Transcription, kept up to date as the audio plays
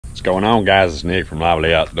What's going on, guys? It's Nick from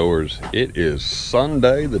Lively Outdoors. It is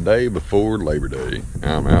Sunday, the day before Labor Day.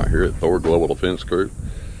 I'm out here at Thor Global Defense Group.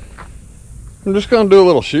 I'm just going to do a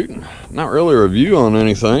little shooting. Not really a review on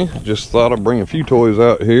anything. Just thought I'd bring a few toys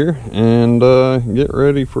out here and get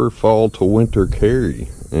ready for fall to winter carry.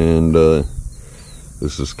 And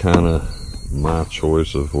this is kind of my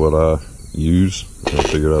choice of what I use. I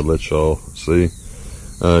figured I'd let y'all see.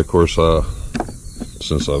 Of course,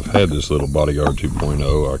 since I've had this little Bodyguard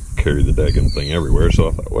 2.0, I carry the daggum thing everywhere, so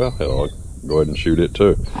I thought, well, hell, I'll go ahead and shoot it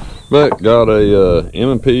too. But got a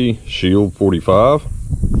M&P Shield 45,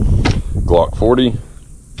 Glock 40,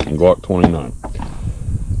 and Glock 29.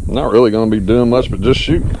 Not really going to be doing much, but just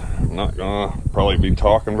shooting. Not going to probably be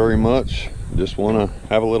talking very much. Just want to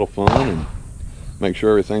have a little fun and make sure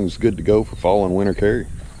everything's good to go for fall and winter carry.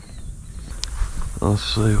 Let's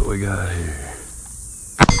see what we got here.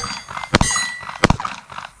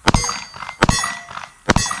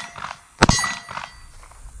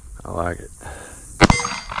 I like it.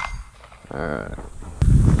 Alright.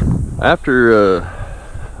 After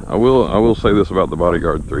I will say this about the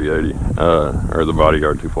Bodyguard 380, or the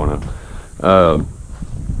Bodyguard 2.0.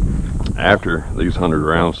 After these 100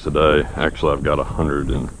 rounds today, actually I've got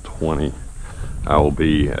 120. I will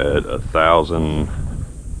be at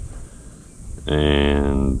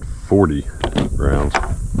 1,040 rounds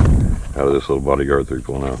out of this little Bodyguard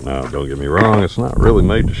 3.0. Now, don't get me wrong, it's not really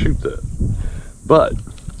made to shoot that, but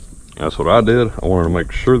that's what I did. I wanted to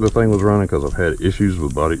make sure the thing was running because I've had issues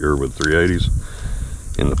with with 380s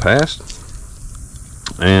in the past,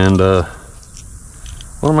 and I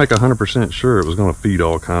want to make 100% sure it was going to feed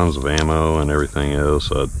all kinds of ammo and everything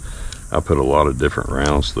else. I put a lot of different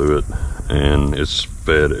rounds through it, and it's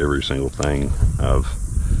fed every single thing I've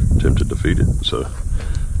attempted to feed it, so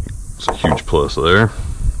it's a huge plus there.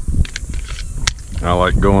 I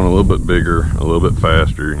like going a little bit bigger, a little bit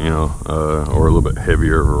faster, you know, or a little bit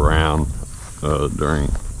heavier around during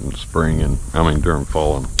spring and during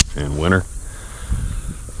fall and winter.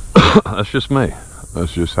 That's just me.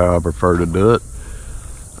 That's just how I prefer to do it.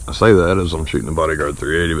 I say that as I'm shooting the Bodyguard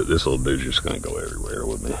 380, but this little dude's just gonna go everywhere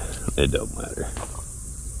with me. It don't matter.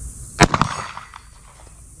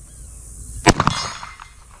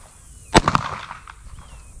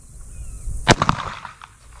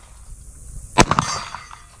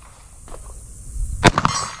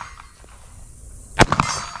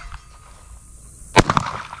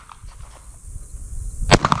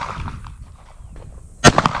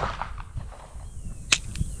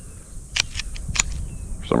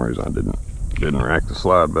 For some reason I didn't rack the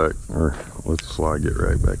slide back, or let the slide get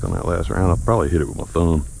racked back on that last round. I'll probably hit it with my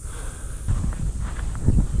thumb.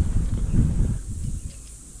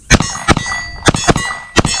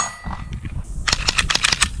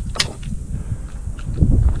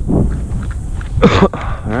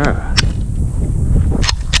 Alright.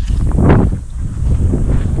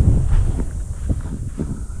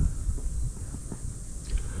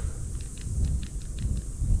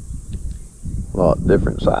 A lot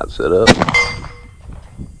different sight setup,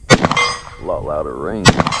 a lot louder range.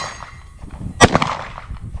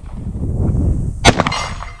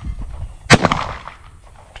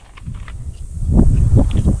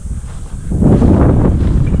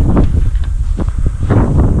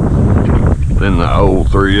 Then the old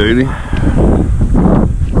 380.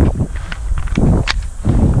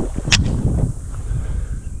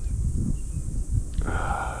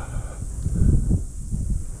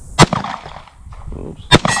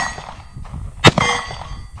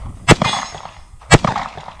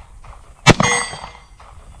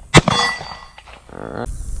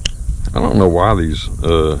 I don't know why these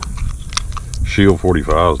Shield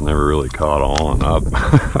 45s never really caught on. I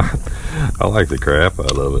like the crap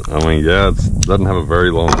out of it. I mean, yeah, it doesn't have a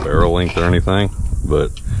very long barrel length or anything,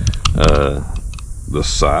 but the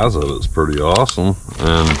size of it's pretty awesome,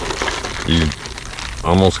 and you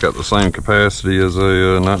almost got the same capacity as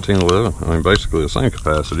a 1911. I mean, basically the same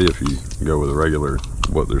capacity if you go with a regular.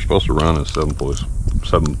 What they're supposed to run is 7 plus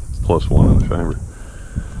 1 in the chamber.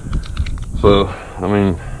 So, I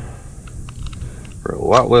mean, for a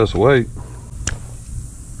lot less weight,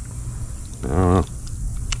 I don't know,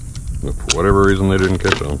 but for whatever reason they didn't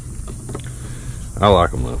catch on. I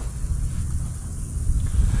like them though.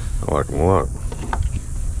 I like them a lot.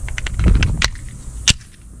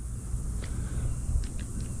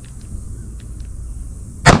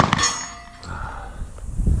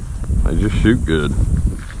 They just shoot good.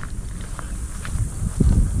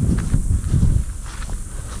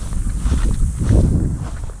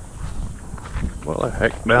 Well, I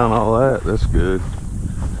heck down all that. That's good.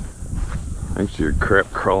 Thanks to your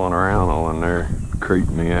crap crawling around all in there,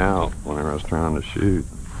 creeping me out whenever I was trying to shoot.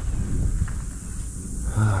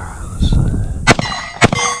 Alright, let's see.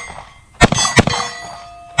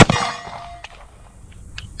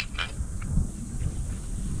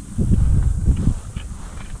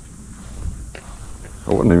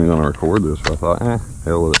 I wasn't even going to record this, but I thought,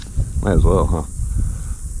 hell with it. Might as well, huh?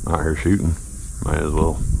 Out here shooting. Might as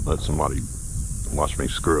well let somebody watch me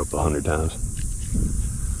screw up 100 times.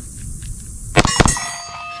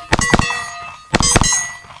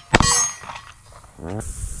 Alright.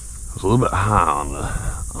 I was a little bit high on the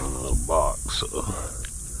little box, so.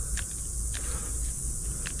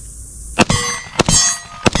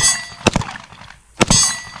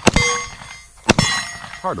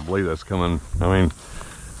 Hard to believe that's coming. I mean,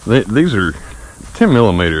 these are 10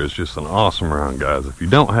 millimeter is just an awesome round, guys. If you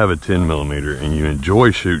don't have a 10 millimeter and you enjoy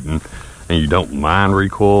shooting and you don't mind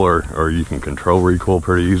recoil, or you can control recoil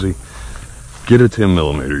pretty easy, get a 10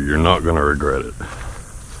 millimeter. You're not going to regret it.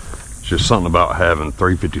 It's just something about having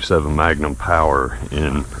 357 Magnum power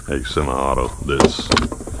in a semi-auto that's,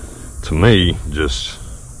 to me, just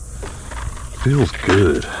feels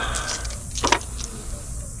good.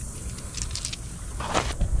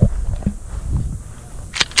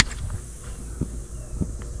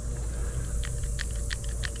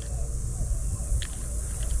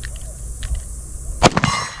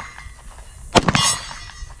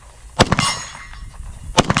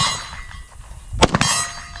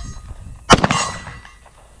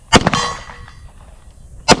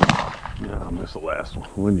 I missed the last one.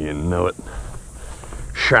 Wouldn't you know it?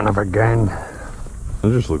 Son of a gun.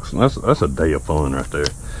 It just looks, that's a day of fun right there.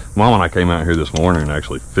 Mom and I came out here this morning and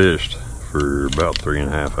actually fished for about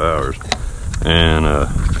 3.5 hours. And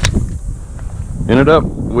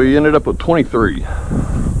we ended up with 23.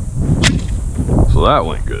 So that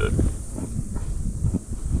went good.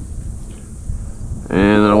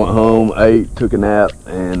 And then I went home, ate, took a nap,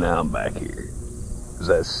 and now I'm back here. 'Cause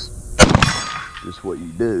that's just what you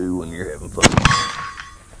do when you're having fun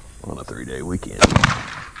on a 3-day weekend.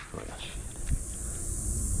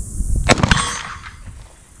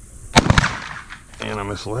 And I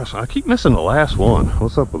missed the last one. I keep missing the last one.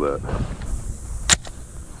 What's up with that?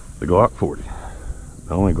 The Glock 40.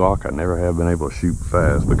 The only Glock I never have been able to shoot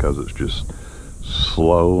fast because it's just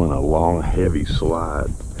slow and a long, heavy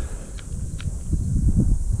slide.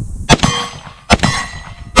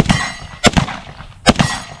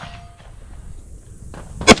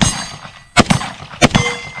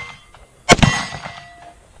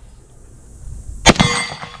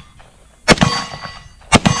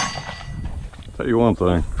 Tell you one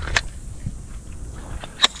thing,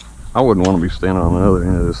 I wouldn't want to be standing on the other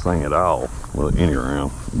end of this thing at all with any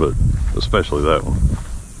round, but especially that one.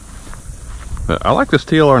 But I like this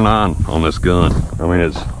TLR9 on this gun. I mean,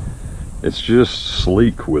 it's just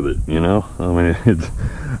sleek with it, you know. I mean,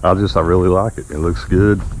 I really like it. It looks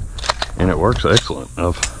good and it works excellent.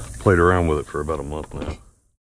 I've played around with it for about a month now.